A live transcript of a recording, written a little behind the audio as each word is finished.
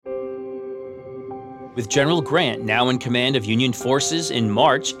With General Grant now in command of Union forces in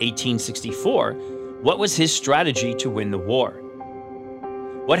March 1864, what was his strategy to win the war?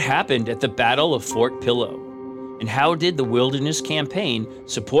 What happened at the Battle of Fort Pillow? And how did the Wilderness Campaign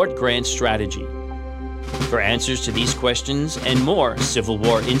support Grant's strategy? For answers to these questions and more Civil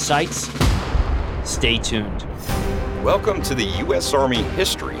War insights, stay tuned. Welcome to the U.S. Army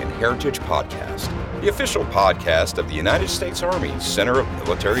History and Heritage Podcast, the official podcast of the United States Army Center of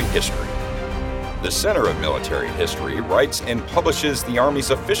Military History. The Center of Military History writes and publishes the Army's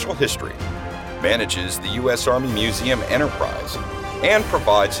official history, manages the U.S. Army Museum enterprise, and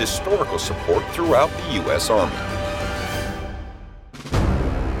provides historical support throughout the U.S. Army.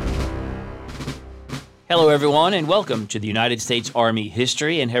 Hello, everyone, and welcome to the United States Army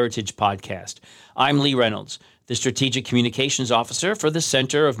History and Heritage Podcast. I'm Lee Reynolds, the Strategic Communications Officer for the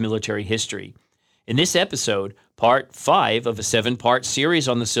Center of Military History. In this episode, part 5 of a 7-part series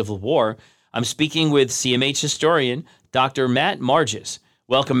on the Civil War, I'm speaking with CMH historian, Dr. Matt Margis.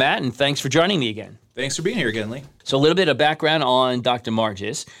 Welcome, Matt, and thanks for joining me again. Thanks for being here again, Lee. So a little bit of background on Dr.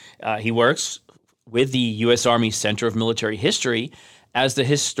 Margis. He works with the U.S. Army Center of Military History as the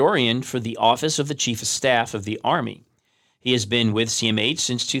historian for the Office of the Chief of Staff of the Army. He has been with CMH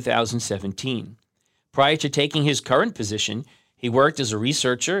since 2017. Prior to taking his current position, he worked as a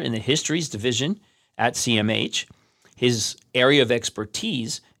researcher in the Histories Division at CMH. His area of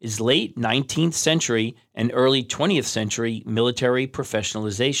expertise is late 19th century and early 20th century military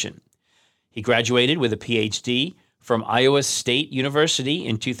professionalization. He graduated with a PhD from Iowa State University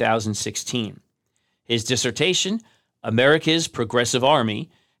in 2016. His dissertation, America's Progressive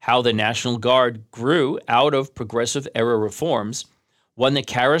Army, How the National Guard Grew Out of Progressive Era Reforms, won the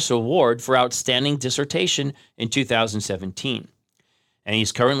Karras Award for Outstanding Dissertation in 2017. And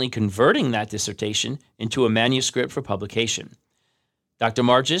he's currently converting that dissertation into a manuscript for publication. Dr.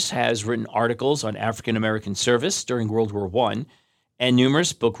 Margis has written articles on African American service during World War I and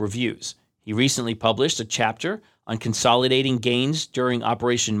numerous book reviews. He recently published a chapter on consolidating gains during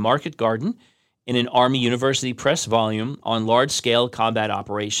Operation Market Garden in an Army University Press volume on large-scale combat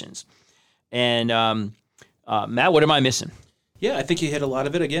operations. And Matt, what am I missing? Yeah, I think you hit a lot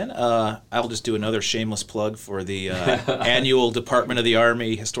of it again. I'll just do another shameless plug for the annual Department of the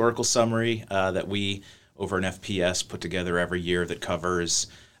Army historical summary that we, over an FPS, put together every year that covers,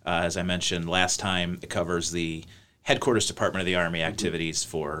 as I mentioned last time, it covers the Headquarters Department of the Army activities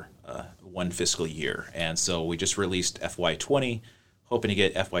for one fiscal year. And so we just released FY20, hoping to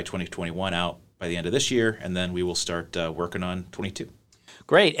get FY 2021 out by the end of this year, and then we will start working on 22.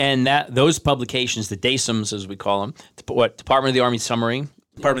 Great, and those publications, the DASUMs as we call them, Department of the Army Summary?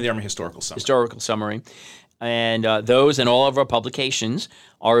 Department of the Army Historical Summary. Historical Summary. And those and all of our publications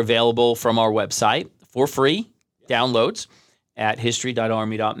are available from our website for free downloads at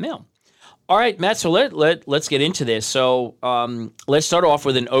history.army.mil. All right, Matt, so let's get into this. So let's start off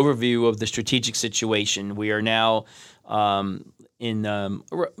with an overview of the strategic situation. We are now in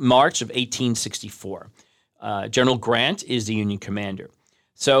March of 1864. General Grant is the Union commander.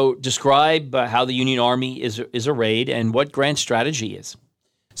 So describe how the Union Army is arrayed and what Grant's strategy is.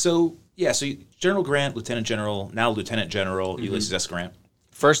 So General Grant, Lieutenant General Ulysses S. Grant.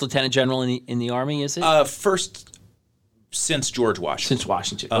 First Lieutenant General in the Army, is it? First since George Washington. Since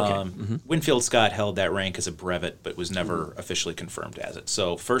Washington, okay. Winfield Scott held that rank as a brevet, but was never officially confirmed as it.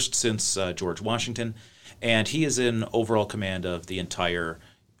 So first since George Washington, and he is in overall command of the entire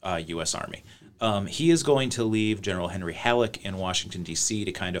U.S. Army. He is going to leave General Henry Halleck in Washington, D.C.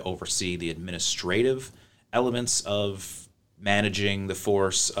 to kind of oversee the administrative elements of managing the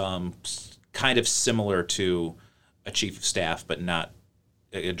force, kind of similar to a chief of staff, but not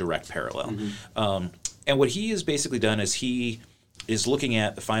a direct parallel. And what he has basically done is he is looking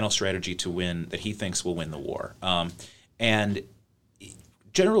at the final strategy to win that he thinks will win the war. And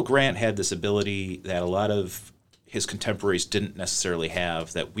General Grant had this ability that a lot of his contemporaries didn't necessarily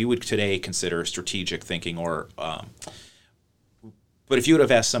have that we would today consider strategic thinking or but if you would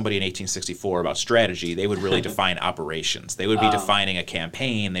have asked somebody in 1864 about strategy, they would really define operations. They would be defining a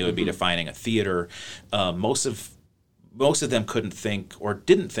campaign. They would be defining a theater. Most of them couldn't think or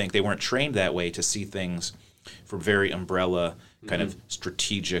didn't think, they weren't trained that way to see things from very umbrella kind of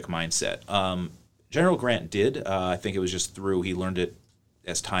strategic mindset. General Grant did. I think it was just he learned it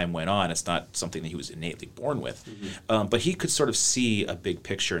as time went on. It's not something that he was innately born with. But he could sort of see a big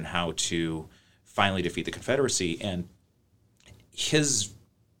picture in how to finally defeat the Confederacy. And his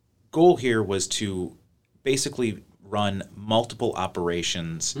goal here was to basically run multiple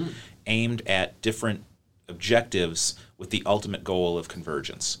operations aimed at different objectives with the ultimate goal of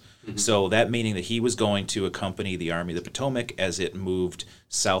convergence. So that meaning that he was going to accompany the Army of the Potomac as it moved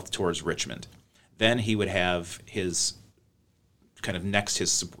south towards Richmond. Then he would have his kind of next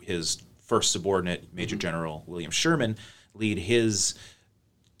his first subordinate, Major General William Sherman, lead his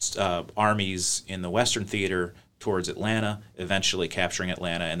armies in the Western Theater towards Atlanta, eventually capturing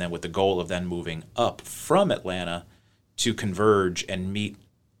Atlanta, and then with the goal of then moving up from Atlanta to converge and meet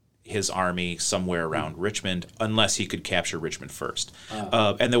his army somewhere around Richmond, unless he could capture Richmond first.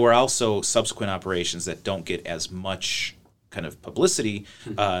 And there were also subsequent operations that don't get as much kind of publicity,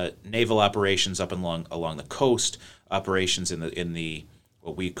 naval operations up along the coast, operations in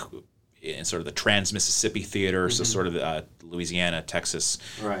sort of the Trans-Mississippi Theater, so sort of Louisiana, Texas,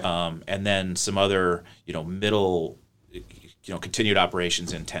 Right. and then some other, middle, continued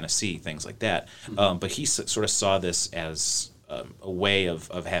operations in Tennessee, things like that. But he sort of saw this as a way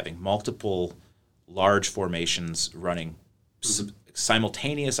of having multiple large formations running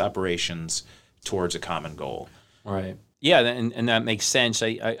simultaneous operations towards a common goal. Right. Yeah, and that makes sense.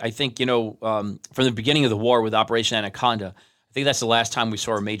 I think, from the beginning of the war with Operation Anaconda, I think that's the last time we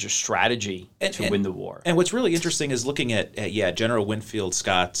saw a major strategy to win the war. And what's really interesting is looking at General Winfield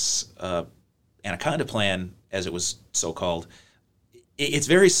Scott's Anaconda Plan, as it was so called. It's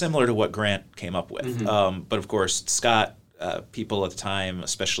very similar to what Grant came up with. But of course, Scott, people at the time,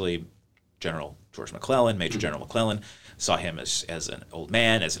 especially General George McClellan, Major General McClellan, saw him as an old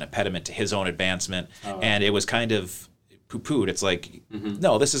man, as an impediment to his own advancement. And it was kind of poo-pooed. It's like,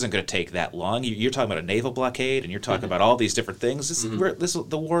 no, this isn't going to take that long. You're talking about a naval blockade, and you're talking about all these different things.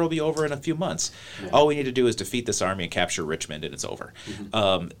 The war will be over in a few months. Yeah. All we need to do is defeat this army and capture Richmond, and it's over.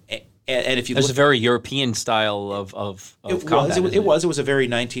 And if you That's a very European style of combat. It was a very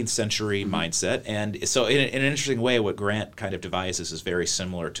 19th century mindset, and so in an interesting way, what Grant kind of devises is very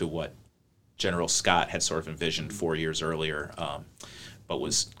similar to what General Scott had sort of envisioned 4 years earlier, but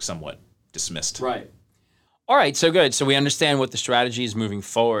was somewhat dismissed. Right. All right, so good. So we understand what the strategy is moving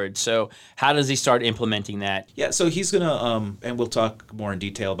forward. So how does he start implementing that? Yeah, so he's going to, and we'll talk more in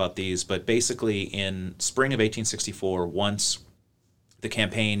detail about these, but basically in spring of 1864, once the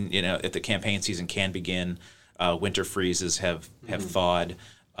campaign, if the campaign season can begin, winter freezes have thawed,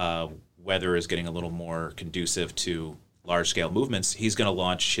 weather is getting a little more conducive to large-scale movements, he's going to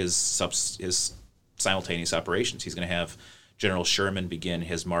launch his simultaneous operations. He's going to have General Sherman begin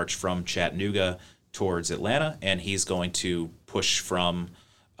his march from Chattanooga towards Atlanta, and he's going to push from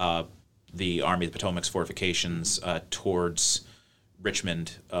the Army of the Potomac's fortifications towards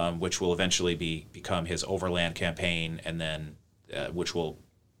Richmond, which will eventually become his overland campaign, and then which will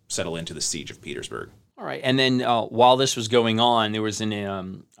settle into the siege of Petersburg. All right, and then while this was going on, there was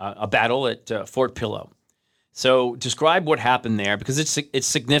a battle at Fort Pillow. So describe what happened there, because it's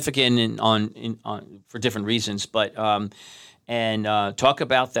significant for different reasons, but. And talk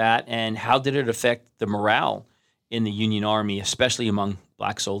about that, and how did it affect the morale in the Union Army, especially among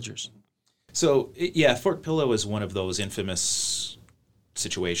black soldiers? So, Fort Pillow is one of those infamous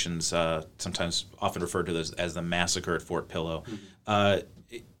situations, sometimes often referred to as the massacre at Fort Pillow.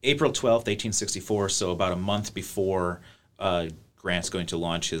 April 12th, 1864, so about a month before Grant's going to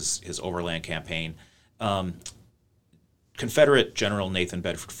launch his overland campaign, Confederate General Nathan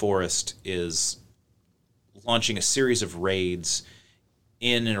Bedford Forrest is launching a series of raids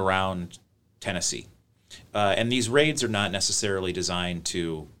in and around Tennessee. And these raids are not necessarily designed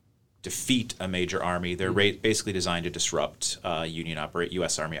to defeat a major army. They're basically designed to disrupt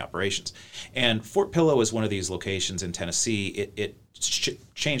U.S. Army operations. And Fort Pillow is one of these locations in Tennessee. It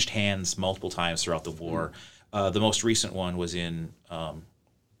changed hands multiple times throughout the war. The most recent one was in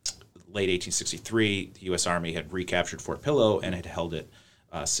late 1863. The U.S. Army had recaptured Fort Pillow and had held it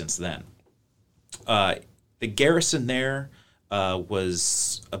since then. The garrison there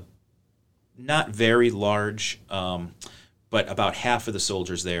was not very large, but about half of the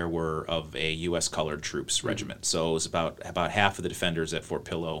soldiers there were of a U.S. colored troops regiment. So it was about half of the defenders at Fort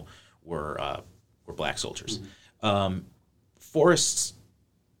Pillow were black soldiers. Forrest's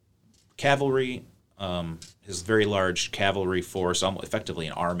cavalry, his very large cavalry force, almost effectively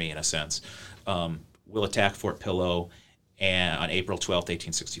an army in a sense, will attack Fort Pillow on April 12th,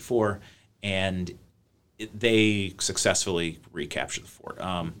 1864, and they successfully recaptured the fort.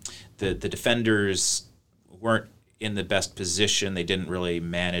 The defenders weren't in the best position. They didn't really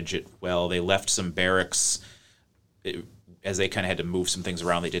manage it well. They left some barracks as they kind of had to move some things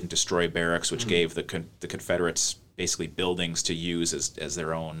around. They didn't destroy barracks, which gave the Confederates basically buildings to use as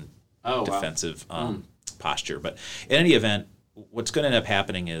their own defensive posture. But in any event, what's going to end up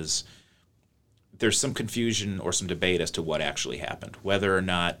happening is there's some confusion or some debate as to what actually happened, whether or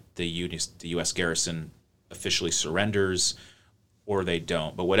not the U.S. garrison officially surrenders or they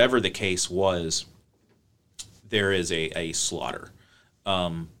don't. But whatever the case was, there is a slaughter.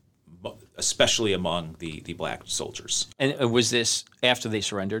 A especially among the black soldiers. And was this after they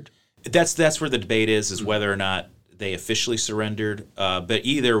surrendered? That's where the debate is whether or not they officially surrendered. But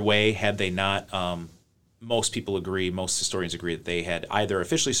either way, had they not, most people agree, most historians agree that they had either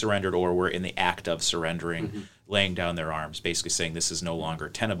officially surrendered or were in the act of surrendering, laying down their arms, basically saying this is no longer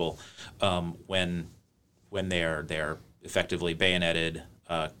tenable. When they're effectively bayoneted,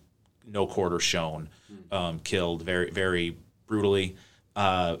 no quarter shown, killed very, very brutally.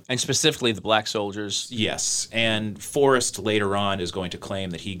 And specifically the black soldiers. Yes, and Forrest later on is going to claim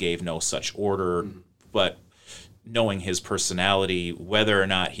that he gave no such order, but knowing his personality, whether or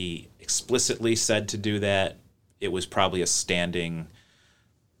not he explicitly said to do that, it was probably a standing,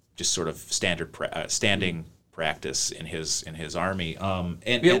 just sort of standing practice in his army.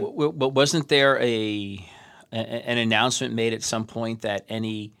 But wasn't there an announcement made at some point that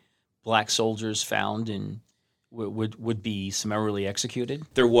any black soldiers found would be summarily executed?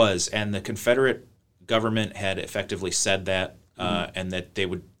 There was, and the Confederate government had effectively said that, and that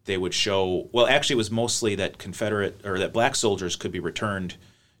they would show. Well, actually, it was mostly that that black soldiers could be returned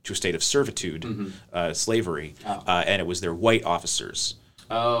to a state of servitude, slavery, and it was their white officers.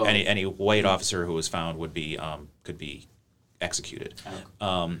 Oh, any white officer who was found would be could be executed,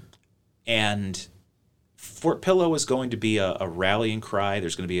 and Fort Pillow is going to be a rallying cry.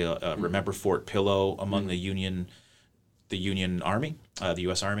 There's going to be a Remember Fort Pillow among the Union Army, the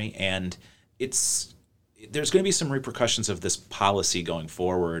U.S. Army, and there's going to be some repercussions of this policy going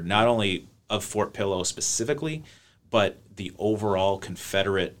forward, not only of Fort Pillow specifically, but the overall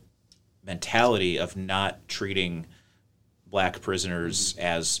Confederate mentality of not treating black prisoners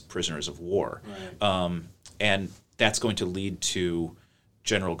as prisoners of war. Right. And that's going to lead to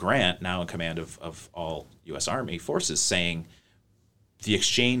General Grant, now in command of all U.S. Army forces, saying the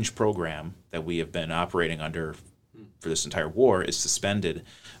exchange program that we have been operating under for this entire war is suspended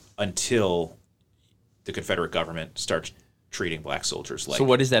until the Confederate government starts treating black soldiers like. So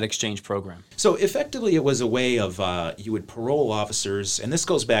what is that exchange program? So effectively it was a way of you would parole officers, and this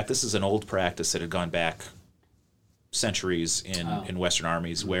is an old practice that had gone back centuries in Western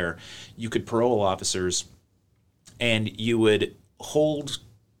armies, where you could parole officers and you would hold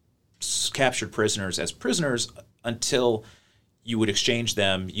captured prisoners as prisoners until you would exchange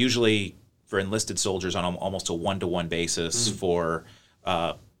them, usually for enlisted soldiers on almost a one-to-one basis for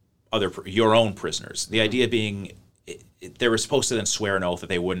your own prisoners. The idea being they were supposed to then swear an oath that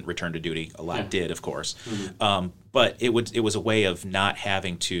they wouldn't return to duty. A lot did, of course. But it was a way of not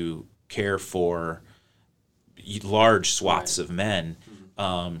having to care for large swaths of men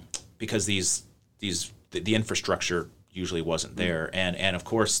because the infrastructure usually wasn't there. And of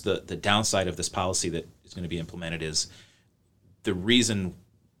course, the downside of this policy that is going to be implemented is the reason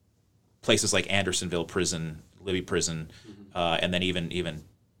places like Andersonville Prison, Libby Prison, and then even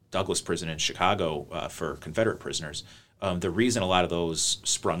Douglas Prison in Chicago for Confederate prisoners, the reason a lot of those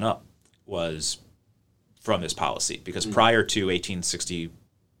sprung up was from this policy. Because prior to late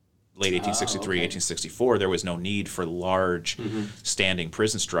 1863, 1864, there was no need for large standing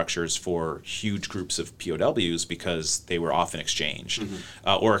prison structures for huge groups of POWs because they were often exchanged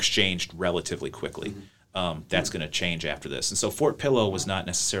or exchanged relatively quickly. That's going to change after this. And so Fort Pillow was not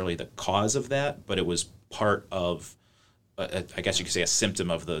necessarily the cause of that, but it was part of, I guess you could say, a symptom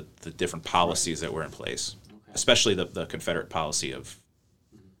of the different policies that were in place, especially the Confederate policy of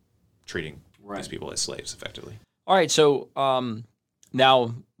treating these people as slaves, effectively. All right, so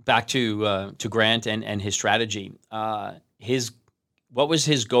now back to Grant and his strategy. What was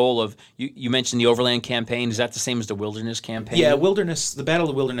his goal of? You mentioned the Overland Campaign. Is that the same as the Wilderness Campaign? Yeah, The Battle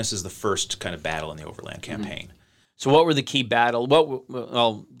of the Wilderness is the first kind of battle in the Overland Campaign. So, what were the key battles?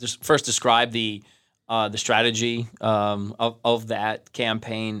 Just first describe the strategy of that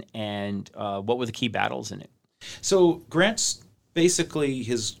campaign, and what were the key battles in it? So, Grant's basically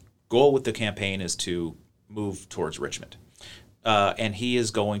his goal with the campaign is to move towards Richmond. And he is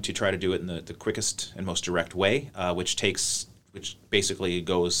going to try to do it in the quickest and most direct way, which basically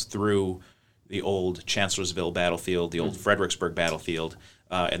goes through the old Chancellorsville battlefield, the old Fredericksburg battlefield,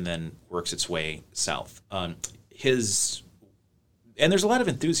 and then works its way south. And there's a lot of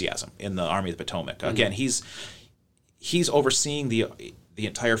enthusiasm in the Army of the Potomac. Again, he's overseeing the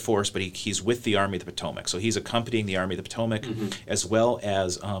entire force, but he's with the Army of the Potomac. So he's accompanying the Army of the Potomac, as well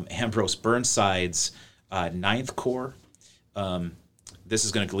as Ambrose Burnside's 9th Corps. This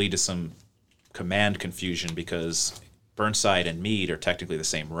is going to lead to some command confusion because Burnside and Meade are technically the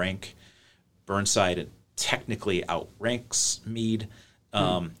same rank. Burnside technically outranks Meade.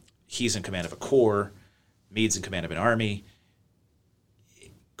 He's in command of a corps. Meade's in command of an army.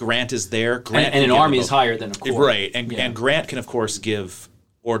 Grant is there. And an army is higher than a corps. Right. And Grant can, of course, give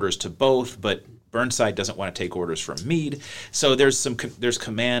orders to both, but Burnside doesn't want to take orders from Meade. So there's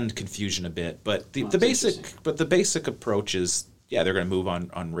command confusion a bit, but the basic approach is, they're going to move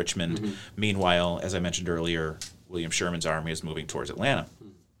on Richmond. Meanwhile, as I mentioned earlier, William Sherman's army is moving towards Atlanta.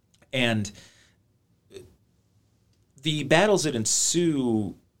 And the battles that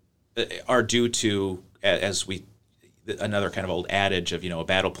ensue are due to, another kind of old adage of, a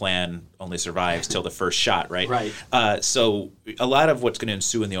battle plan only survives till the first shot, right? Right. So a lot of what's going to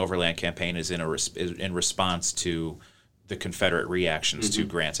ensue in the overland campaign is in response to the Confederate reactions to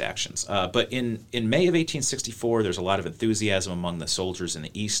Grant's actions. But in May of 1864, there's a lot of enthusiasm among the soldiers in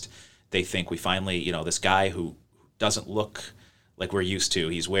the East. They think we finally, this guy who doesn't look like we're used to.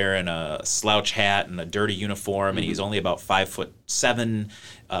 He's wearing a slouch hat and a dirty uniform, and he's only about 5'7",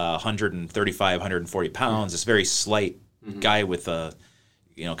 135, 140 pounds. This very slight guy with a,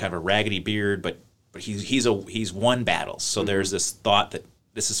 kind of a raggedy beard, but he's won battles. So there's this thought that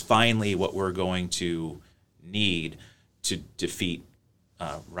this is finally what we're going to need to defeat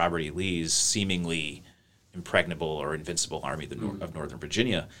Robert E. Lee's seemingly impregnable or invincible army of Northern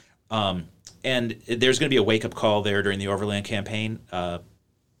Virginia. And there's going to be a wake-up call there during the Overland Campaign.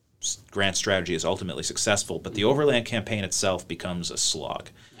 Grant's strategy is ultimately successful, but the Overland Campaign itself becomes a slog.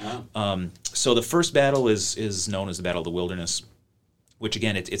 So the first battle is known as the Battle of the Wilderness, which,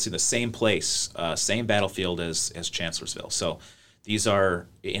 again, it's in the same place, same battlefield as Chancellorsville. So these are,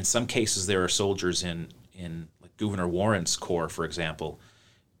 in some cases, there are soldiers in like Gouverneur Warren's corps, for example,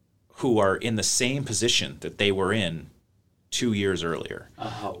 who are in the same position that they were in 2 years earlier.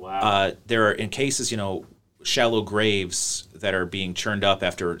 Oh, wow. There are, in cases, shallow graves that are being churned up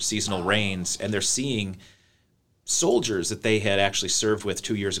after seasonal rains, and they're seeing soldiers that they had actually served with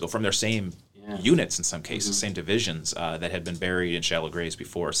 2 years ago from their same units, in some cases, same divisions that had been buried in shallow graves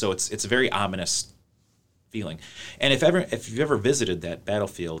before. So it's a very ominous feeling. And if you've ever visited that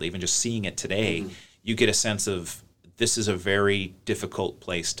battlefield, even just seeing it today, you get a sense of this is a very difficult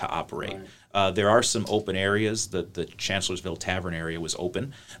place to operate. Right. There are some open areas. The Chancellorsville Tavern area was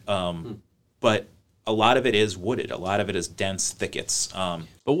open, but a lot of it is wooded. A lot of it is dense thickets. But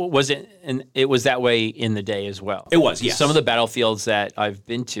what was it? And it was that way in the day as well. It was, yes. Some of the battlefields that I've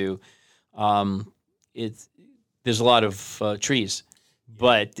been to, there's a lot of trees,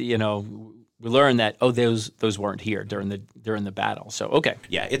 but we learned that those weren't here during the battle. So okay,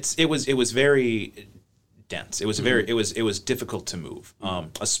 yeah, it was very dense. It was it was difficult to move,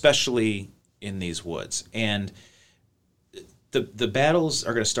 especially in these woods. And the battles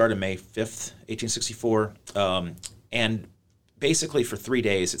are going to start on May 5th, 1864, and basically for 3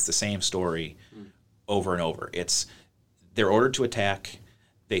 days it's the same story over and over. They're ordered to attack,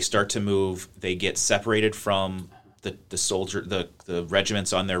 they start to move, they get separated from the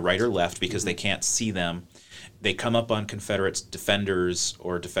regiments on their right or left because they can't see them. They come up on Confederate defenders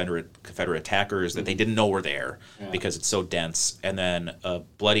or Confederate attackers that they didn't know were there because it's so dense, and then a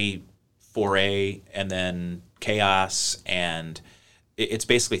bloody foray, and then chaos, and it's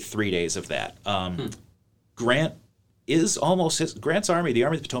basically 3 days of that. Grant is Grant's army, the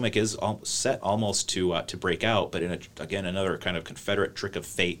Army of the Potomac, is set almost to break out, but again another kind of Confederate trick of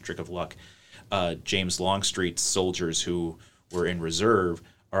fate, trick of luck. James Longstreet's soldiers who were in reserve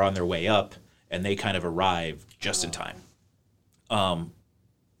are on their way up, and they kind of arrive just in time.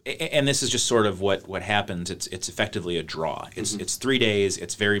 And this is just sort of what happens. It's effectively a draw. It's 3 days.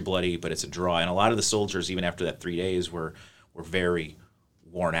 It's very bloody, but it's a draw. And a lot of the soldiers, even after that 3 days, were very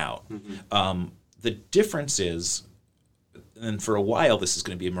worn out. The difference is, and for a while this is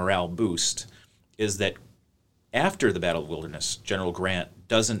going to be a morale boost, is that after the Battle of the Wilderness, General Grant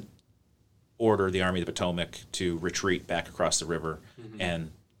doesn't order the Army of the Potomac to retreat back across the river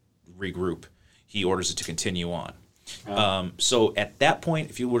and regroup. He orders it to continue on. So at that point,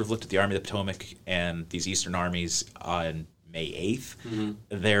 if you would have looked at the Army of the Potomac and these Eastern armies on May 8th,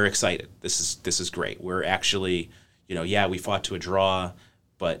 they're excited. This is great. We're actually, we fought to a draw,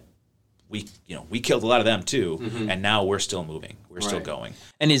 but we killed a lot of them too, and now we're still moving. We're still going.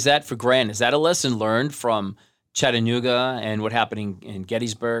 And is that for Grant? Is that a lesson learned from Chattanooga and what happened in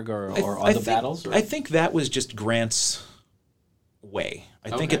Gettysburg or other battles? Or? I think that was just Grant's way.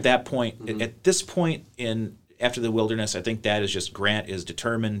 I think at that point, at this point after the Wilderness, I think that is just Grant is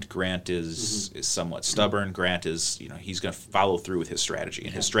determined. Grant is somewhat stubborn. Grant is, he's going to follow through with his strategy,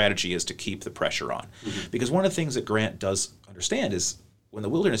 and his strategy is to keep the pressure on. Because one of the things that Grant does understand is when the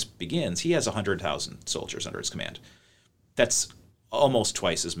Wilderness begins, he has 100,000 soldiers under his command. That's almost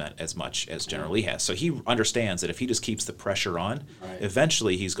twice as much as General Lee has. So he understands that if he just keeps the pressure on,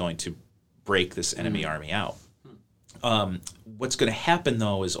 eventually he's going to break this enemy army out. What's going to happen,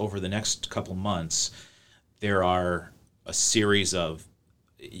 though, is over the next couple months, there are a series of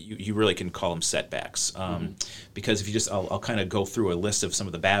you really can call them setbacks. Because if you just, I'll kind of go through a list of some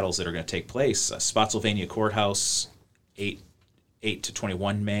of the battles that are going to take place. Spotsylvania Courthouse, 8 to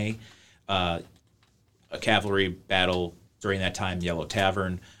 21 May. A cavalry battle during that time, Yellow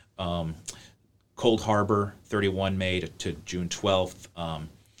Tavern. Cold Harbor, 31 May to June 12th.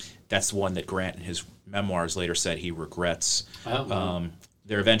 That's the one that Grant in his memoirs later said he regrets.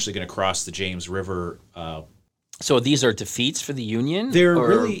 They're eventually going to cross the James River. So these are defeats for the Union? They're or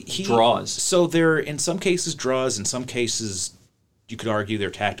really draws? So they're in some cases draws, in some cases you could argue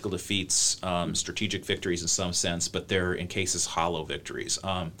they're tactical defeats, strategic victories in some sense, but they're in cases hollow victories.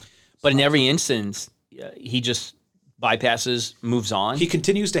 But in every instance, he just bypasses, moves on? He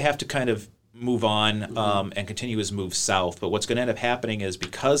continues to have to kind of move on and continue his move south, but what's going to end up happening is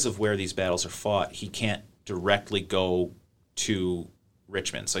because of where these battles are fought, he can't directly go to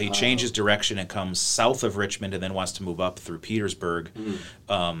Richmond. So he changes direction and comes south of Richmond and then wants to move up through Petersburg.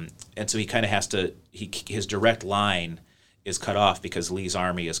 And so he kind of has to, his direct line is cut off because Lee's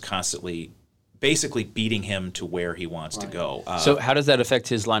army is constantly basically beating him to where he wants to go. So how does that affect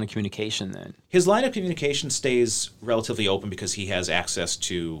his line of communication then? His line of communication stays relatively open because he has access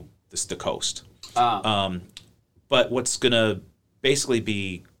to the coast. But what's going to basically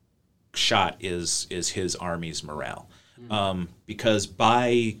be shot is his army's morale. Because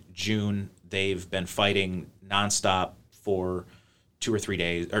by June, they've been fighting nonstop for 2 or 3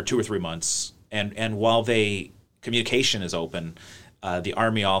 days, or 2 or 3 months. And while communication is open, the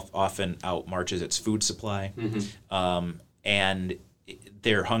army often outmarches its food supply. And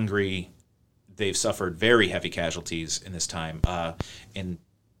they're hungry. They've suffered very heavy casualties in this time.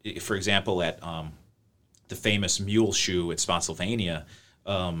 For example, at the famous Mule Shoe at Spotsylvania,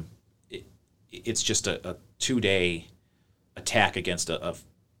 it's just a 2-day attack against a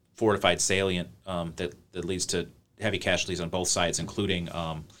fortified salient that leads to heavy casualties on both sides, including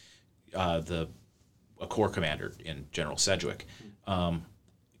a corps commander in General Sedgwick.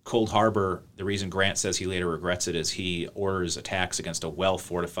 Cold Harbor, the reason Grant says he later regrets it is he orders attacks against a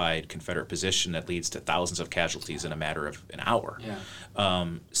well-fortified Confederate position that leads to thousands of casualties in a matter of an hour.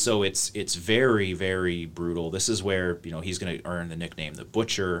 So it's very, very brutal. This is where he's going to earn the nickname the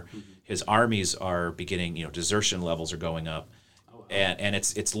Butcher. His armies are beginning, desertion levels are going up, and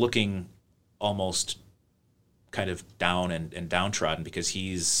it's looking almost kind of down and downtrodden because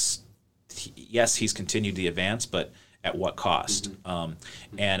he's continued the advance, but at what cost?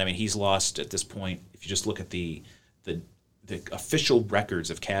 And I mean, he's lost at this point. If you just look at the official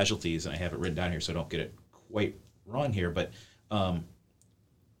records of casualties, and I have it written down here so I don't get it quite wrong here, but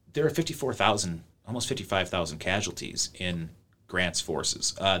there are 54,000, almost 55,000 casualties in Grant's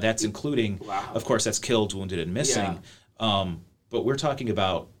forces. That's including, of course, that's killed, wounded, and missing. But we're talking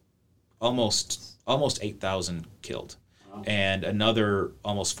about almost 8,000 killed. And another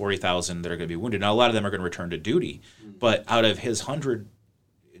almost 40,000 that are going to be wounded. Now, a lot of them are going to return to duty, but out of his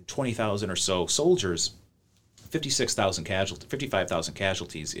 120,000 or so soldiers, 55,000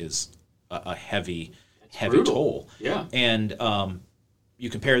 casualties is a heavy toll. And you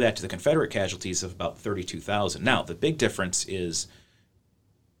compare that to the Confederate casualties of about 32,000. Now, the big difference is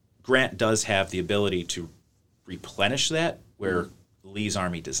Grant does have the ability to replenish that, where Lee's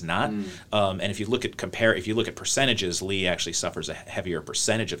army does not. And if you look at percentages, Lee actually suffers a heavier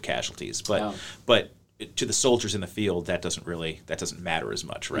percentage of casualties. But to the soldiers in the field, that doesn't matter as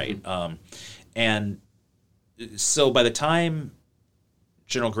much, right? And so by the time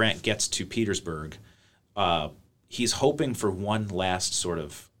General Grant gets to Petersburg, he's hoping for one last sort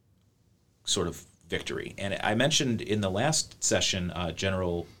of victory. And I mentioned in the last session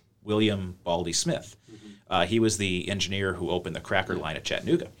General William Baldy Smith. He was the engineer who opened the Cracker Line at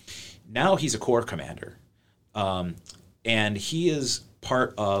Chattanooga. Now he's a corps commander, and he is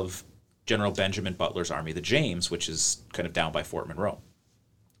part of General Benjamin Butler's Army, the James, which is kind of down by Fort Monroe.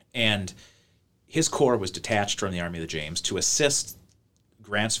 And his corps was detached from the Army of the James to assist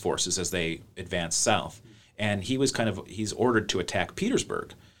Grant's forces as they advanced south. And he's ordered to attack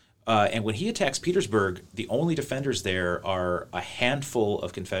Petersburg. And when he attacks Petersburg, the only defenders there are a handful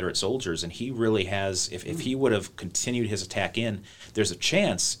of Confederate soldiers, and he really has, if he would have continued his attack there's a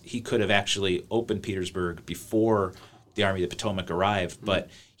chance he could have actually opened Petersburg before the Army of the Potomac arrived, but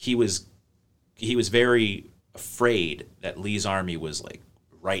he was very afraid that Lee's army was like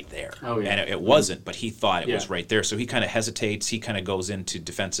right there. And it wasn't, but he thought it was right there. So he kind of hesitates, he kind of goes into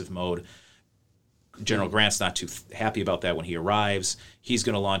defensive mode. General Grant's not too happy about that when he arrives. He's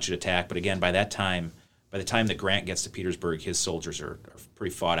going to launch an attack, but again, by the time that Grant gets to Petersburg, his soldiers are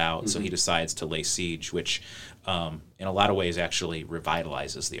pretty fought out, so he decides to lay siege, which in a lot of ways actually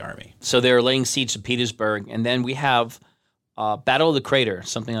revitalizes the army. So they're laying siege to Petersburg, and then we have Battle of the Crater,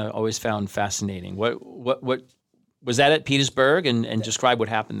 something I always found fascinating. What was that at Petersburg? And describe what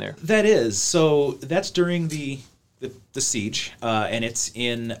happened there. That is. So that's during the siege, and it's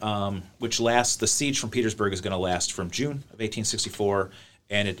in the siege from Petersburg is going to last from June of 1864,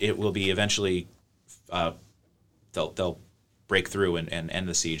 and it will be eventually they'll break through and end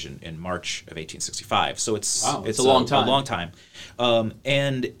the siege in March of 1865. So it's a long time. A long time.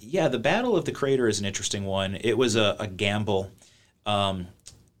 And yeah, the Battle of the Crater is an interesting one. It was a gamble.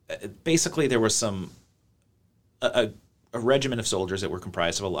 Basically, there was a regiment of soldiers that were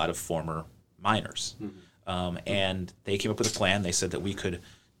comprised of a lot of former miners. And they came up with a plan. They said that we could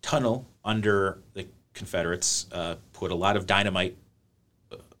tunnel under the Confederates, put a lot of dynamite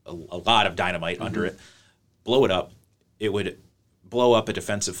under it, blow it up. It would blow up a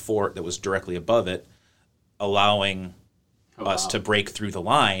defensive fort that was directly above it, allowing us to break through the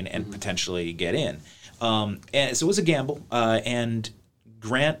line and potentially get in. And so it was a gamble. And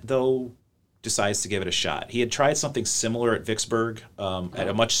Grant, though, decides to give it a shot. He had tried something similar at Vicksburg at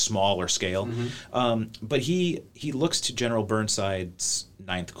a much smaller scale, but he looks to General Burnside's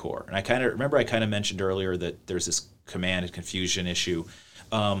Ninth Corps. And I kind of mentioned earlier that there's this command and confusion issue,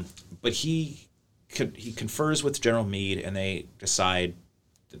 but he confers with General Meade, and they decide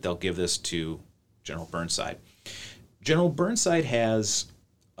that they'll give this to General Burnside. General Burnside has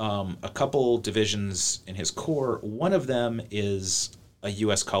a couple divisions in his corps. One of them is a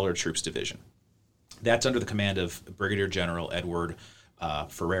U.S. Colored Troops Division. That's under the command of Brigadier General Edward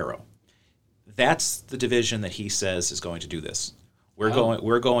Ferrero. That's the division that he says is going to do this. We're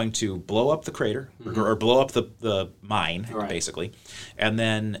going to blow up the crater or blow up the mine, basically, and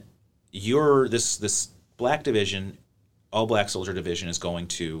then this black division, all black soldier division, is going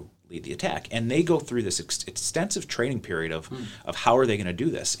to lead the attack. And they go through this extensive training period of how are they going to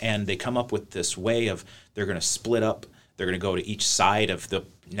do this, and they come up with this way of they're going to split up. They're going to go to each side of the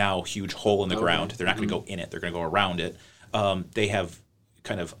now huge hole in the ground. They're not going to go in it. They're going to go around it. They have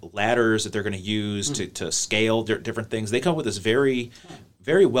kind of ladders that they're going to use to scale different things. They come up with this very,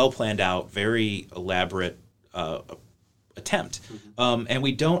 very well planned out, very elaborate attempt. And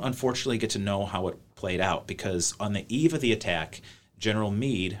we don't, unfortunately, get to know how it played out, because on the eve of the attack, General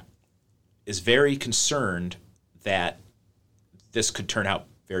Meade is very concerned that this could turn out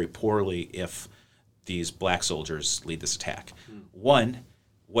very poorly if these black soldiers lead this attack. One,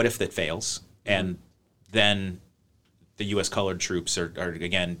 what if that fails? And then the U.S. colored troops are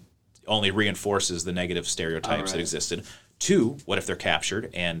again, only reinforces the negative stereotypes that existed. Two, what if they're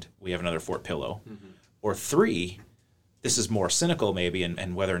captured and we have another Fort Pillow? Or three, this is more cynical maybe,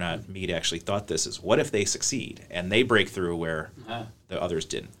 and whether or not Meade actually thought this, is what if they succeed and they break through where the others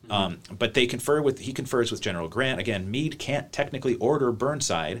didn't? But he confers with General Grant. Again, Meade can't technically order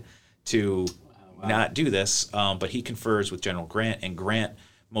Burnside to not do this, but he confers with General Grant, and Grant,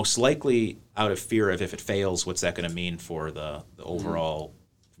 most likely out of fear of if it fails, what's that going to mean for the overall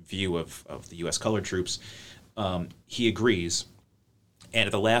view of the U.S. colored troops, he agrees. And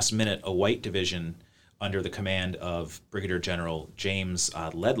at the last minute, a white division under the command of Brigadier General James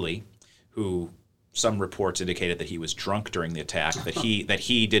Ledlie, who some reports indicated that he was drunk during the attack, that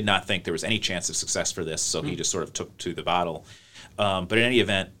he did not think there was any chance of success for this, so he just sort of took to the bottle. But in any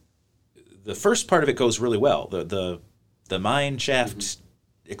event, the first part of it goes really well. The mine shaft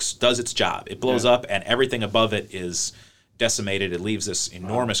does its job. It blows up, and everything above it is decimated. It leaves this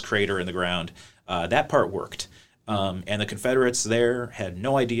enormous crater in the ground. That part worked. And the Confederates there had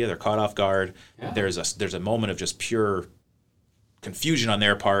no idea. They're caught off guard. There's a moment of just pure confusion on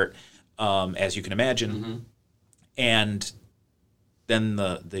their part, as you can imagine. And then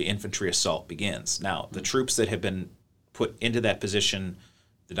the infantry assault begins. Now, the troops that have been put into that position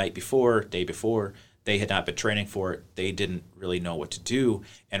the day before, they had not been training for it. They didn't really know what to do.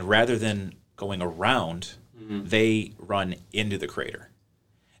 And rather than going around, they run into the crater.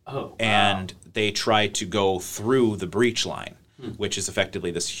 And they try to go through the breach line, which is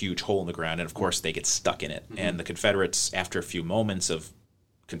effectively this huge hole in the ground. And, of course, they get stuck in it. And the Confederates, after a few moments of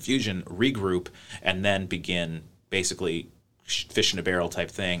confusion, regroup and then begin basically fish in a barrel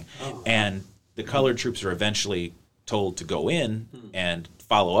type thing. And the colored troops are eventually told to go in and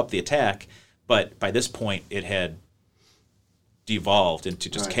follow up the attack, but by this point it had devolved into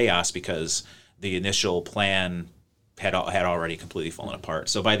just chaos, because the initial plan had already completely fallen apart.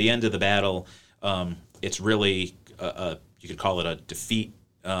 So by the end of the battle, it's really you could call it a defeat.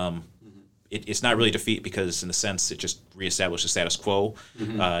 It's not really a defeat, because in the sense it just reestablished the status quo.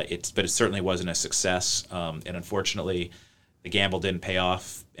 But it certainly wasn't a success, and unfortunately the gamble didn't pay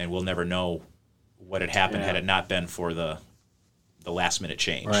off, and we'll never know what had happened had it not been for the last minute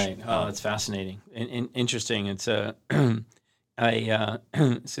change. Right. That's fascinating and interesting. It's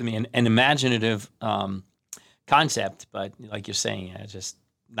excuse me, an imaginative concept, but like you're saying, just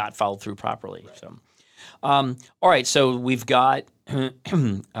not followed through properly. Right. So, all right. So we've got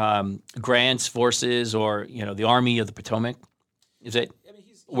Grant's forces, or the Army of the Potomac. Is it?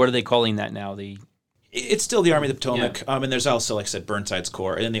 What are they calling that now? It's still the Army of the Potomac, and there's also, like I said, Burnside's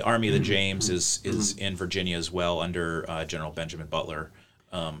Corps, and then the Army of the James is in Virginia as well under General Benjamin Butler.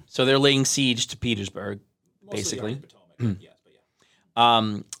 So they're laying siege to Petersburg, basically.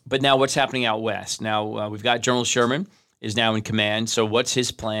 But now what's happening out west? Now we've got General Sherman is now in command. So what's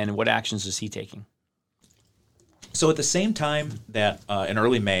his plan, and what actions is he taking? So at the same time that in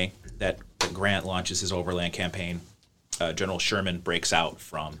early May that Grant launches his overland campaign, General Sherman breaks out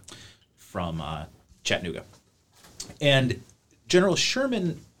from Chattanooga, and General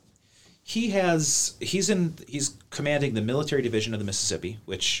Sherman he's commanding the military division of the Mississippi,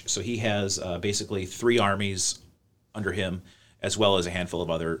 so he has basically 3 armies under him, as well as a handful of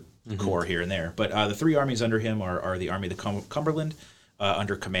other corps here and there. But the 3 armies under him are the Army of the Cumberland,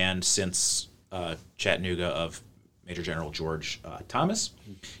 under command since Chattanooga of Major General George Thomas.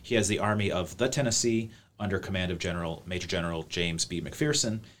 He has the Army of the Tennessee under command of Major General James B.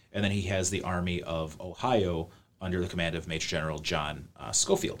 McPherson, and then he has the Army of Ohio under the command of Major General John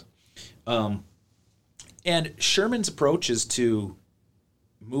Schofield. And Sherman's approach is to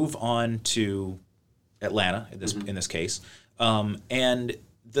move on to Atlanta in this case, and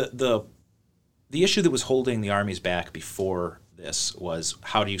the issue that was holding the armies back before this was,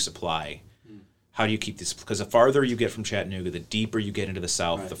 how do you supply? How do you keep this? Because the farther you get from Chattanooga, the deeper you get into the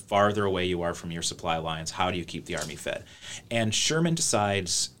South, the farther away you are from your supply lines. How do you keep the army fed? And Sherman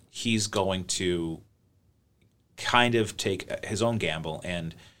decides he's going to kind of take his own gamble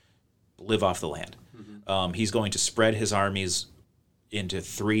and live off the land. He's going to spread his armies into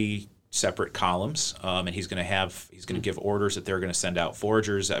 3 separate columns, and he's going to give orders that they're going to send out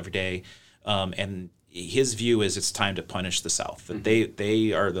foragers every day. And his view is it's time to punish the South. That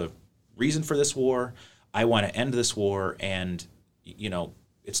they are the reason for this war. I want to end this war, and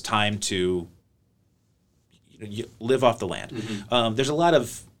it's time to live off the land. There's a lot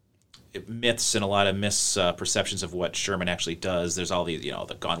of myths and a lot of misperceptions of what Sherman actually does. There's all these,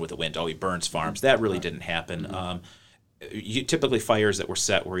 the Gone with the Wind. Oh, he burns farms. That really didn't happen. Typically, fires that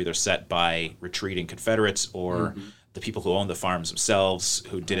were either set by retreating Confederates or the people who owned the farms themselves,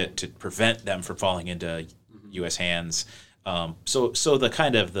 who did it to prevent them from falling into U.S. hands. So the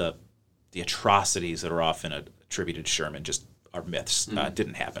kind of the atrocities that are often attributed to Sherman just are myths.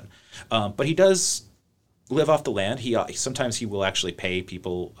 Didn't happen. But he does live off the land. Sometimes he will actually pay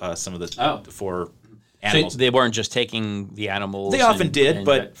people some of the for animals. So they weren't just taking the animals. They often did,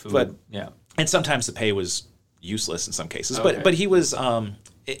 but yeah. And sometimes the pay was useless in some cases. Okay. But he was there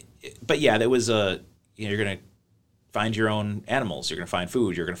was you're going to find your own animals. You're going to find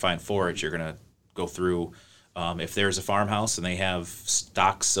food. You're going to find forage. You're going to go through. If there's a farmhouse and they have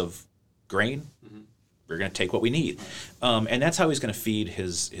stocks of grain, we're going to take what we need. And that's how he's going to feed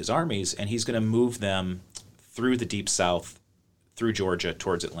his armies, and he's going to move them through the Deep South, through Georgia,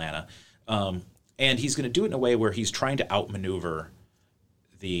 towards Atlanta. And he's going to do it in a way where he's trying to outmaneuver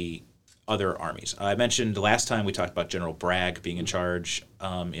the other armies. I mentioned last time we talked about General Bragg being in charge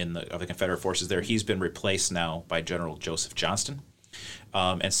of the Confederate forces there. He's been replaced now by General Joseph Johnston.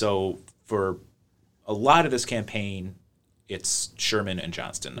 And so for a lot of this campaign, it's Sherman and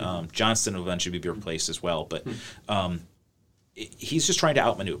Johnston. Johnston will eventually be replaced as well, but he's just trying to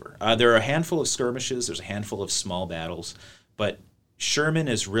outmaneuver. There are a handful of skirmishes. There's a handful of small battles, but Sherman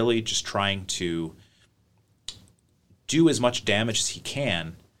is really just trying to do as much damage as he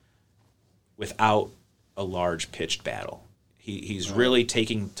can without a large pitched battle. He's really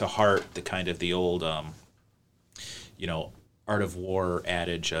taking to heart the kind of the old, art of war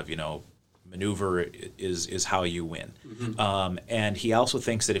adage of, maneuver is how you win. And he also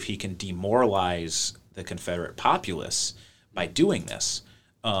thinks that if he can demoralize the Confederate populace by doing this,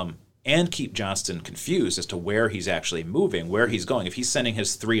 and keep Johnston confused as to where he's actually moving, where he's going. If he's sending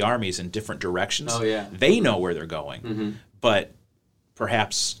his 3 armies in different directions, they know where they're going, but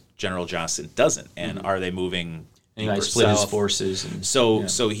perhaps General Johnston doesn't. And are they moving deeper he split south? His forces. And,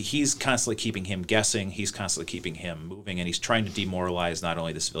 so he's constantly keeping him guessing. He's constantly keeping him moving, and he's trying to demoralize not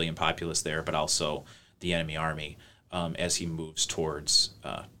only the civilian populace there, but also the enemy army as he moves towards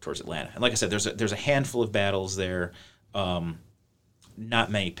Atlanta. And like I said, there's a handful of battles there.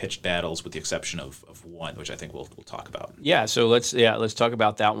 Not many pitched battles, with the exception of one, which I think we'll talk about. Yeah, so let's talk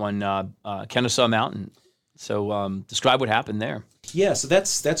about that one, Kennesaw Mountain. So describe what happened there. Yeah, so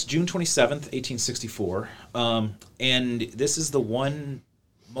that's June 27th, 1864, and this is the one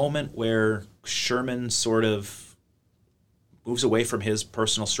moment where Sherman sort of moves away from his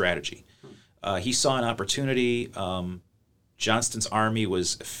personal strategy. He saw an opportunity. Johnston's army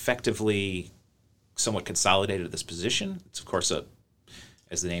was effectively somewhat consolidated at this position. It's, of course,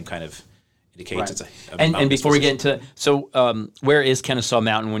 as the name kind of indicates, it's a and before we get into where is Kennesaw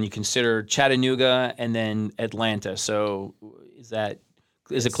Mountain when you consider Chattanooga and then Atlanta? So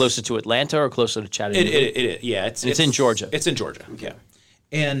is it closer to Atlanta or closer to Chattanooga? Yeah, it's in Georgia. It's in Georgia. Okay. Yeah,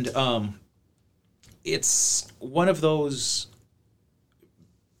 and it's one of those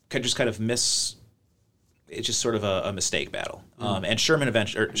just kind of it's just sort of a mistake battle. And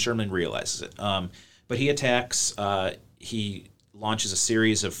Sherman realizes it. But he attacks. He launches a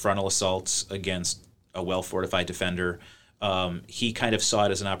series of frontal assaults against a well-fortified defender. He kind of saw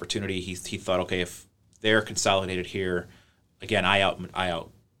it as an opportunity. He thought, okay, if they're consolidated here, again, I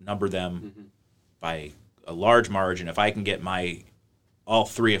outnumber them by a large margin. If I can get all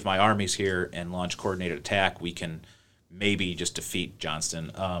three of my armies here and launch coordinated attack, we can maybe just defeat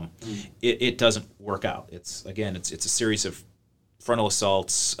Johnston. It doesn't work out. It's a series of frontal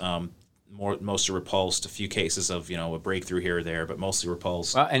assaults. Most are repulsed. A few cases of a breakthrough here or there, but mostly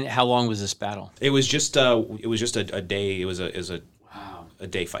repulsed. And how long was this battle? It was just a day. It was a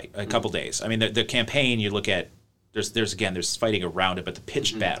day fight, a couple days. I mean, the campaign you look at. There's fighting around it, but the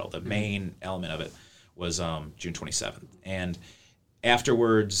pitched battle, the main element of it, was June 27th. And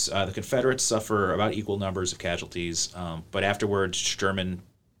afterwards, the Confederates suffer about equal numbers of casualties, but afterwards, Sherman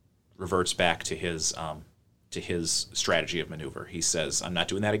reverts back to his strategy of maneuver. He says, "I'm not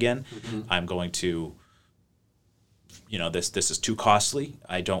doing that again. I'm going to, this is too costly.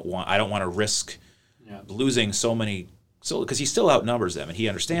 I don't want to risk losing so many." So, because he still outnumbers them, and he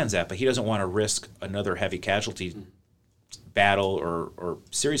understands that, but he doesn't want to risk another heavy casualty battle or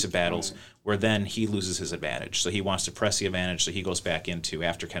series of battles where then he loses his advantage. So he wants to press the advantage. So he goes back into,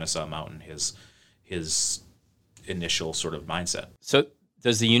 after Kennesaw Mountain, his initial sort of mindset. So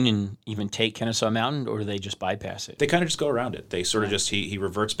does the Union even take Kennesaw Mountain, or do they just bypass it? They kind of just go around it. They sort of just he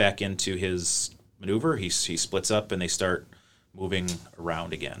reverts back into his maneuver. He splits up, and they start moving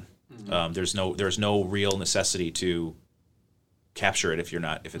around again. There's no real necessity to capture it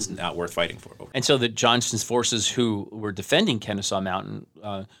if it's not worth fighting for. And so the Johnston's forces who were defending Kennesaw Mountain,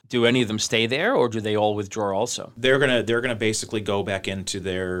 do any of them stay there, or do they all withdraw also? They're gonna basically go back into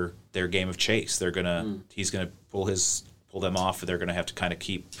their game of chase. He's gonna pull them off. They're gonna have to kind of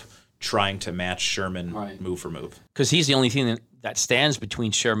keep trying to match Sherman move for move. Because he's the only thing that stands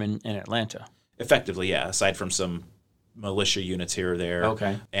between Sherman and Atlanta. Effectively, yeah. Aside from some militia units here or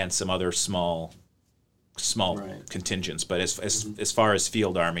there, and some other small contingents, but as far as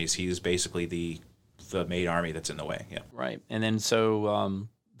field armies, he's basically the main army that's in the way. Yeah. Right, and then so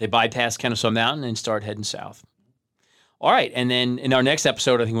they bypass Kennesaw Mountain and start heading south. All right, and then in our next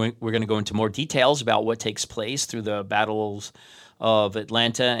episode, I think we're going to go into more details about what takes place through the battles of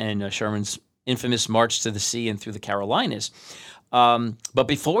Atlanta and Sherman's infamous march to the sea and through the Carolinas. But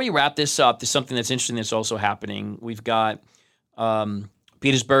before we wrap this up, there's something that's interesting that's also happening. We've got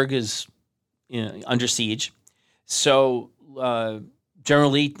Petersburg is under siege. So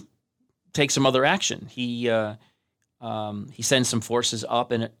General Lee takes some other action. He sends some forces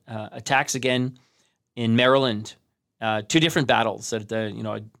up and attacks again in Maryland. Two different battles that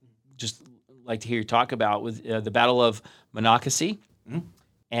I'd just like to hear you talk about, with the Battle of Monocacy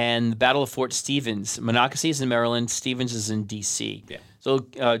and the Battle of Fort Stevens. Monocacy is in Maryland. Stevens is in D.C. Yeah. So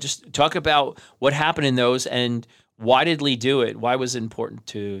just talk about what happened in those, and why did Lee do it? Why was it important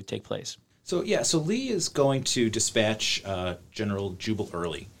to take place? So Lee is going to dispatch General Jubal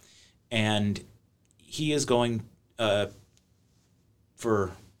Early, and he is going,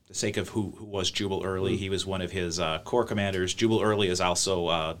 for the sake of who was Jubal Early, he was one of his corps commanders. Jubal Early is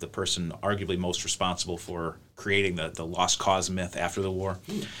also the person arguably most responsible for creating the lost cause myth after the war.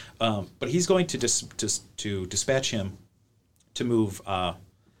 But he's going to dispatch him to move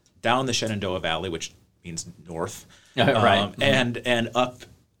down the Shenandoah Valley, which means north, and up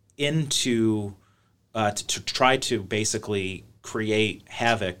into to try to basically create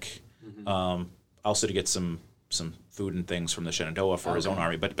havoc, also to get some food and things from the Shenandoah for his own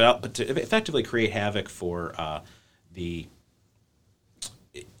army, but to effectively create havoc for the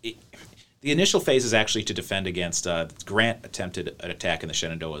initial phase is actually to defend against Grant attempted an attack in the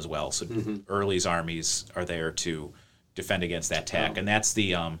Shenandoah as well. So Early's armies are there to defend against that attack, and that's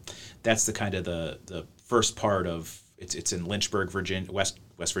the kind of the first part of it's in Lynchburg, Virginia, West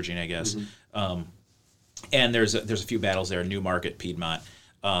Virginia, I guess. And there's a few battles there, Newmarket, Piedmont.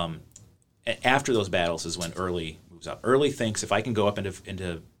 After those battles is when Early moves up. Early thinks, if I can go up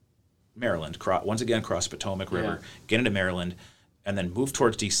into Maryland, once again cross the Potomac River, get into Maryland, and then move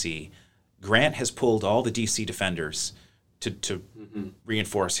towards D.C., Grant has pulled all the D.C. defenders to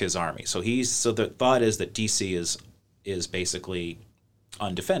reinforce his army. So the thought is that DC is basically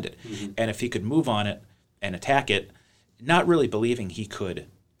undefended, and if he could move on it and attack it, not really believing he could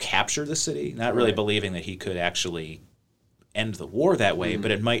capture the city, not really believing that he could actually end the war that way,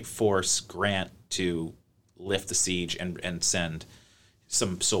 but it might force Grant to lift the siege and send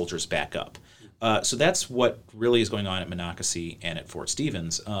some soldiers back up. So that's what really is going on at Monocacy and at Fort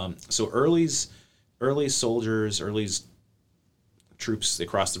Stevens. So Early's troops, they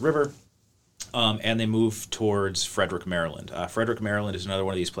cross the river, and they move towards Frederick, Maryland. Frederick, Maryland is another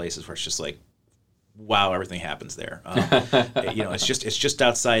one of these places where it's just like, wow, everything happens there. It's just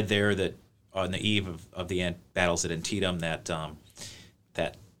outside there that on the eve of the battles at Antietam that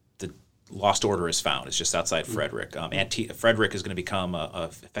the Lost Order is found. It's just outside Frederick. Frederick is going to become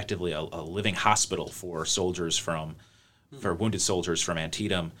effectively a living hospital for wounded soldiers from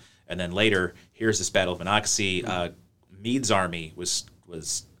Antietam. And then later, here's this Battle of Monocacy. Meade's army was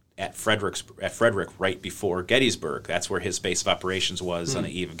at Frederick right before Gettysburg. That's where his base of operations was on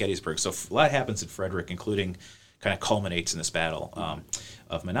the eve of Gettysburg. So a lot happens at Frederick, including kind of culminates in this battle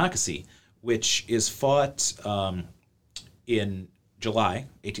of Monocacy, which is fought in July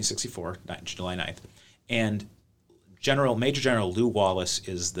 1864, July 9th. And Major General Lew Wallace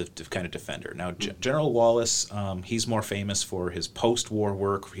is the kind of defender. Now, General Wallace, he's more famous for his post-war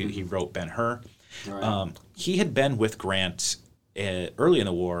work. He wrote Ben-Hur. Right. He had been with Grant early in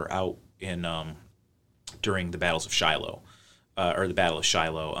the war out in during the battles of Shiloh, or the Battle of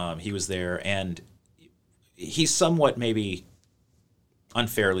Shiloh. He was there, and he's somewhat maybe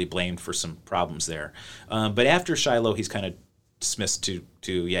unfairly blamed for some problems there. But after Shiloh, he's kind of dismissed to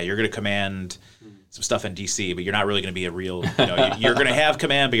you're going to command some stuff in D.C., but you're not really going to be a real, you're going to have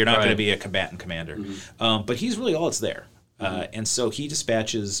command, but you're not going to be a combatant commander. But he's really all that's there. And so he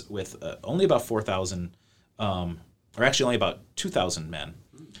dispatches with only about 4,000, or actually only about 2,000 men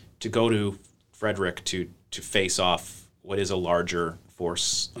to go to Frederick to face off what is a larger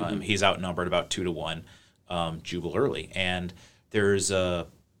force. He's outnumbered about 2-1, Jubal Early. And there's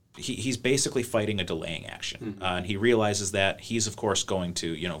he's basically fighting a delaying action. And he realizes that he's, of course, going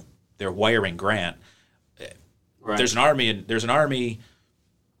to, they're wiring Grant. Right. There's an army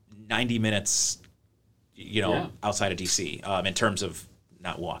 90 minutes outside of D.C. In terms of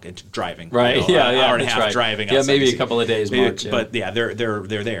not walking, driving. Right. Hour and a half driving. Yeah, maybe DC. A couple of days march. But they're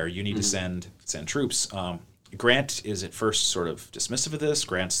there. You need to send troops. Grant is at first sort of dismissive of this.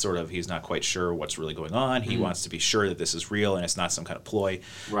 Grant's he's not quite sure what's really going on. He wants to be sure that this is real and it's not some kind of ploy.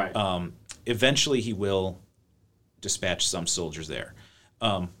 Right. Eventually he will dispatch some soldiers there.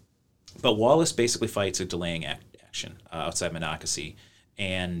 But Wallace basically fights a delaying action outside Monocacy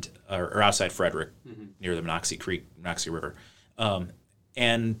or outside Frederick, near the Monocacy River,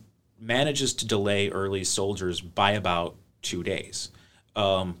 and manages to delay Early's soldiers by about 2 days.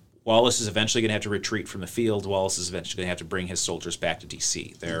 Wallace is eventually going to have to retreat from the field. Wallace is eventually going to have to bring his soldiers back to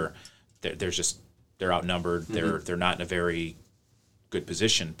D.C. They're outnumbered. They're not in a very good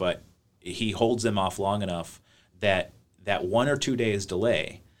position, but he holds them off long enough that 1 or 2 days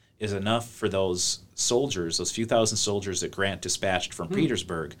delay is enough for those soldiers, those few thousand soldiers that Grant dispatched from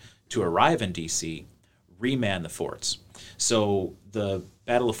Petersburg, to arrive in D.C., reman the forts. So the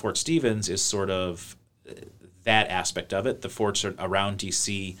Battle of Fort Stevens is sort of that aspect of it. The forts around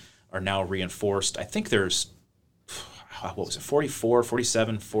D.C. are now reinforced. I think there's,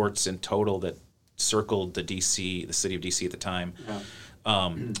 47 forts in total that circled the city of D.C. at the time.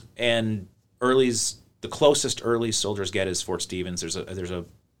 Yeah. And the closest Early soldiers get is Fort Stevens. There's a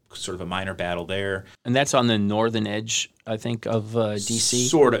sort of a minor battle there. And that's on the northern edge, I think, of D.C.?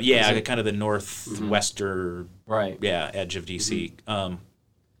 Sort of, yeah, kind of the northwestern edge of D.C.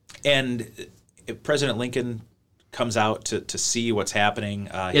 And President Lincoln comes out to see what's happening.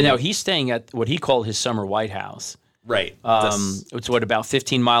 Now he's staying at what he called his summer White House. Right. It's about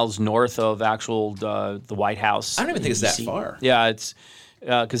 15 miles north of the White House. I don't even think it's that far. Yeah, it's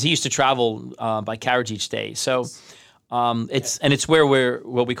because he used to travel by carriage each day. So it's where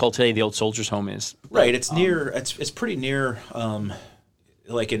what we call today the old soldiers' home is. Right. It's near. It's pretty near,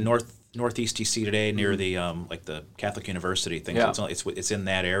 like in northeast DC today, near the the Catholic University thing. Yeah. So it's in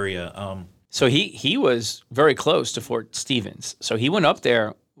that area. So he was very close to Fort Stevens. So he went up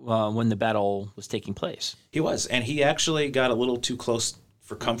there when the battle was taking place. He was, and he actually got a little too close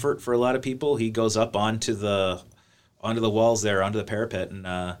for comfort for a lot of people. He goes up onto the walls there, onto the parapet, and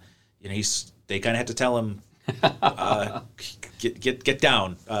they kind of had to tell him, get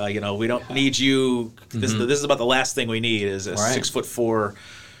down. We don't need you. This is about the last thing we need is a 6'4"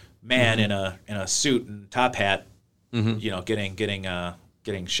 man in a suit and top hat.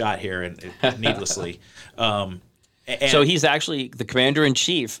 Getting shot here and needlessly. So he's actually the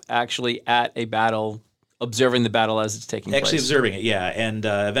commander-in-chief, actually at a battle, observing the battle as it's taking place. Actually observing it, yeah. And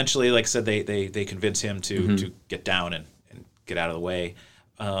eventually, like I said, they convince him to get down and get out of the way.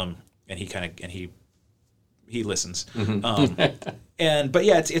 And he listens. But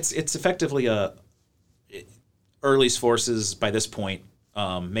yeah, it's effectively Early's forces by this point.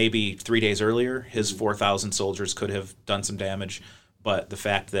 Maybe 3 days earlier, his 4,000 soldiers could have done some damage, but the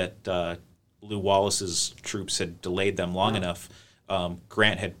fact that Lew Wallace's troops had delayed them long enough,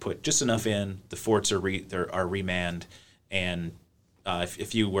 Grant had put just enough in. The forts are remanned, and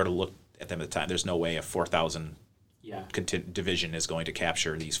if you were to look at them at the time, there's no way a 4,000 division is going to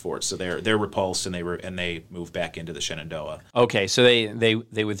capture these forts. So they're repulsed, and they move back into the Shenandoah. Okay, so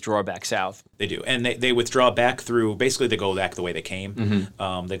they withdraw back south. They do, and they withdraw back through. Basically, they go back the way they came.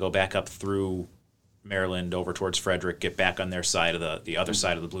 They go back up through Maryland over towards Frederick, get back on their side of the other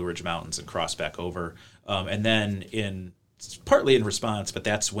side of the Blue Ridge Mountains, and cross back over. And then partly in response, but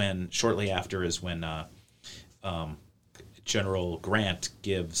that's when shortly after is when General Grant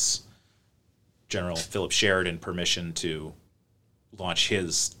gives General Philip Sheridan permission to launch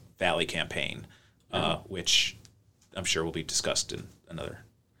his Valley campaign, which I'm sure will be discussed in another.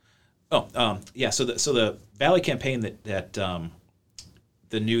 So the Valley campaign that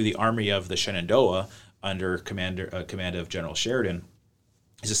the Army of the Shenandoah under command of General Sheridan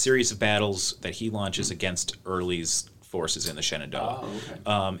is a series of battles that he launches against Early's forces in the Shenandoah.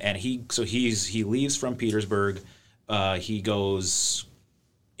 And he leaves from Petersburg. He goes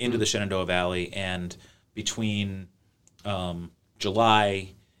into the Shenandoah Valley, and between July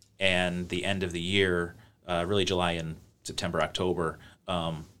and the end of the year, really July and September, October,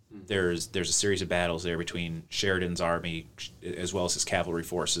 there's a series of battles there between Sheridan's army as well as his cavalry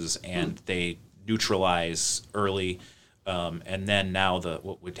forces, and they neutralize Early. And then now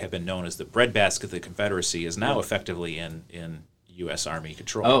what would have been known as the breadbasket of the Confederacy is now effectively in U.S. Army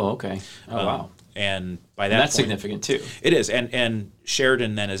control. Oh, okay. Oh, wow. And by that that's point, significant too. It is, and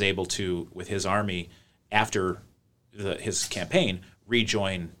Sheridan then is able to, with his army, after his campaign,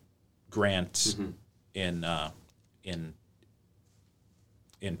 rejoin Grant in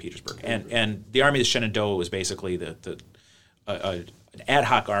Petersburg. And the Army of the Shenandoah was basically an ad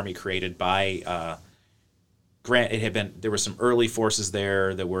hoc army created by Grant. There were some early forces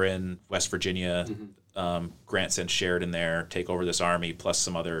there that were in West Virginia. Grant sent Sheridan there, take over this army, plus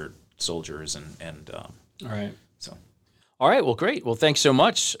some other soldiers, and all right. So, all right. Well, great. Well, thanks so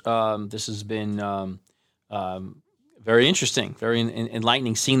much. This has been very interesting, very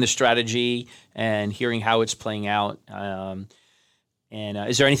enlightening, seeing the strategy and hearing how it's playing out.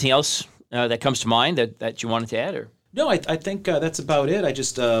 Is there anything else that comes to mind that you wanted to add? Or no, I think that's about it. I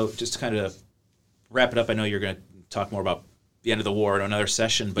just to kind of wrap it up. I know you're going to talk more about the end of the war in another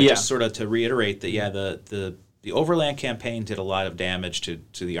session, but just sort of to reiterate that, the overland campaign did a lot of damage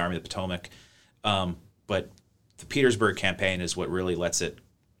to the Army of the Potomac, but the Petersburg campaign is what really lets it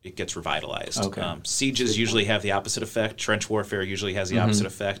gets revitalized. Okay. Sieges usually have the opposite effect. Trench warfare usually has the opposite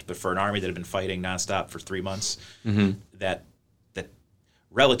effect, but for an army that had been fighting nonstop for 3 months, that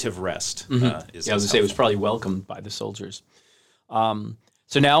relative rest is I was going to say it was probably welcomed by the soldiers.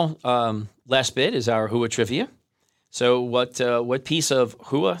 So now, last bit is our Hua trivia. So what piece of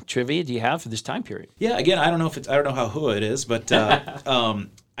Hua trivia do you have for this time period? Yeah, again, I don't know how Hua it is, but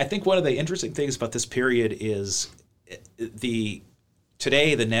I think one of the interesting things about this period is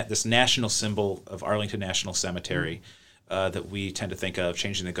this national symbol of Arlington National Cemetery that we tend to think of,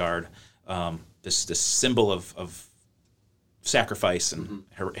 changing the guard, this symbol of sacrifice and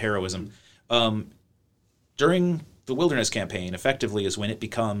heroism. During the Wilderness Campaign, effectively, is when it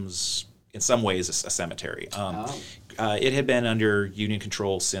becomes, in some ways, a cemetery. It had been under Union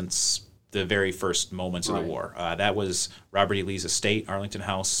control since the very first moments of the war. That was Robert E. Lee's estate, Arlington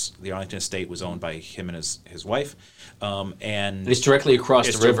House. The Arlington estate was owned by him and his wife. And it's directly across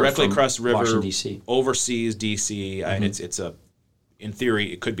the river from Washington, D.C. Overseas D.C. And it's in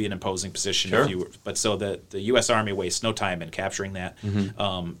theory, it could be an imposing position if you were. But so the U.S. Army wastes no time in capturing that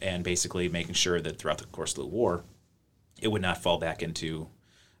and basically making sure that throughout the course of the war, it would not fall back into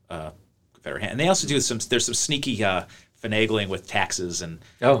Confederate hands. And they also do there's some sneaky finagling with taxes, and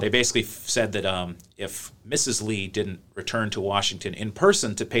they basically said that if Mrs. Lee didn't return to Washington in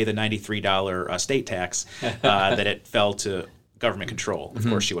person to pay the $93 state tax, that it fell to government control. Of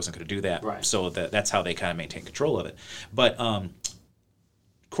course, she wasn't going to do that, so that's how they kind of maintained control of it. But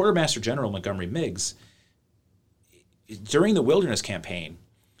Quartermaster General Montgomery Meigs, during the Wilderness Campaign,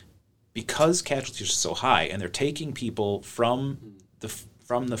 because casualties are so high, and they're taking people from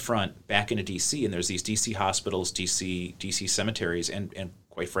the front back into D.C., and there's these D.C. hospitals, D.C. cemeteries, and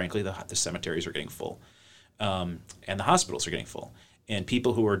quite frankly, the cemeteries are getting full. and the hospitals are getting full. And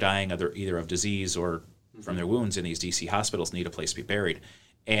people who are dying either of disease or from their wounds in these DC hospitals need a place to be buried.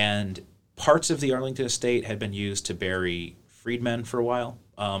 And parts of the Arlington estate had been used to bury freedmen for a while,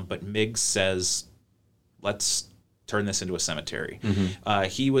 but Miggs says, let's turn this into a cemetery.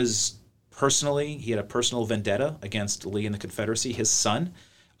 He had a personal vendetta against Lee and the Confederacy. His son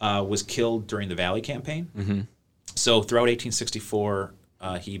was killed during the Valley Campaign. So throughout 1864,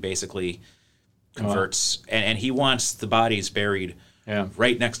 he basically converts, and he wants the bodies buried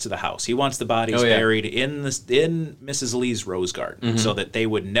right next to the house. He wants the bodies buried in Mrs. Lee's rose garden so that they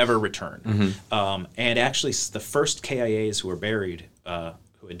would never return. And actually, the first KIAs who were buried,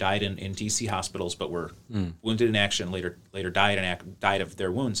 who had died in D.C. hospitals but were wounded in action, later died of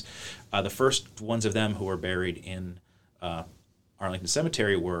their wounds, the first ones of them who were buried in Arlington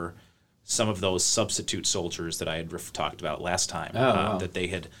Cemetery were some of those substitute soldiers that I had talked about last time. That they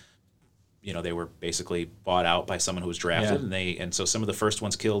had, they were basically bought out by someone who was drafted, and so some of the first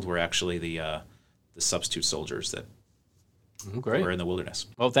ones killed were actually the substitute soldiers that were in the wilderness.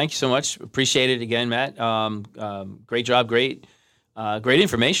 Well, thank you so much. Appreciate it again, Matt. Great job. Great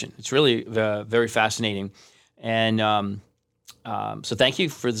information. It's really very fascinating, and so thank you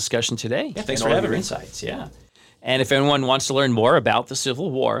for the discussion today. Yeah, thanks and for all having your me. Insights. Yeah, and if anyone wants to learn more about the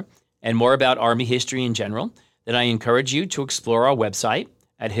Civil War and more about Army history in general, then I encourage you to explore our website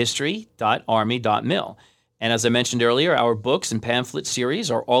at history.army.mil. And as I mentioned earlier, our books and pamphlet series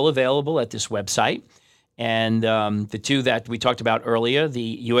are all available at this website. And the two that we talked about earlier, the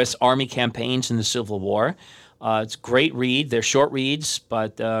U.S. Army campaigns in the Civil War, it's a great read. They're short reads,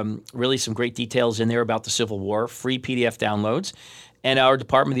 but really some great details in there about the Civil War, free PDF downloads, and our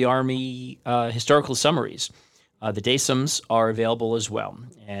Department of the Army historical summaries. The DASUMs are available as well.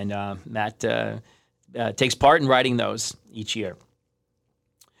 And Matt takes part in writing those each year.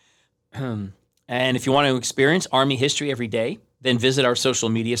 And if you want to experience Army history every day, then visit our social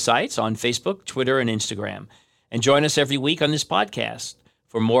media sites on Facebook, Twitter, and Instagram. And join us every week on this podcast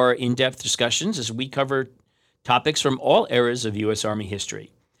for more in-depth discussions as we cover topics from all eras of U.S. Army history.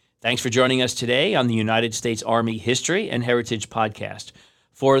 Thanks for joining us today on the United States Army History and Heritage Podcast.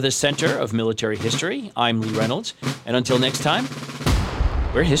 For the Center of Military History, I'm Lee Reynolds. And until next time,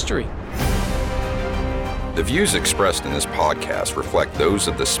 we're history. The views expressed in this podcast reflect those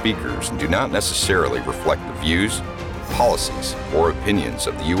of the speakers and do not necessarily reflect the views, policies, or opinions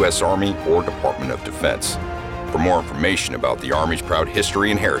of the U.S. Army or Department of Defense. For more information about the Army's proud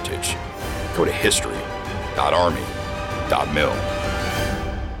history and heritage, go to history.army.mil.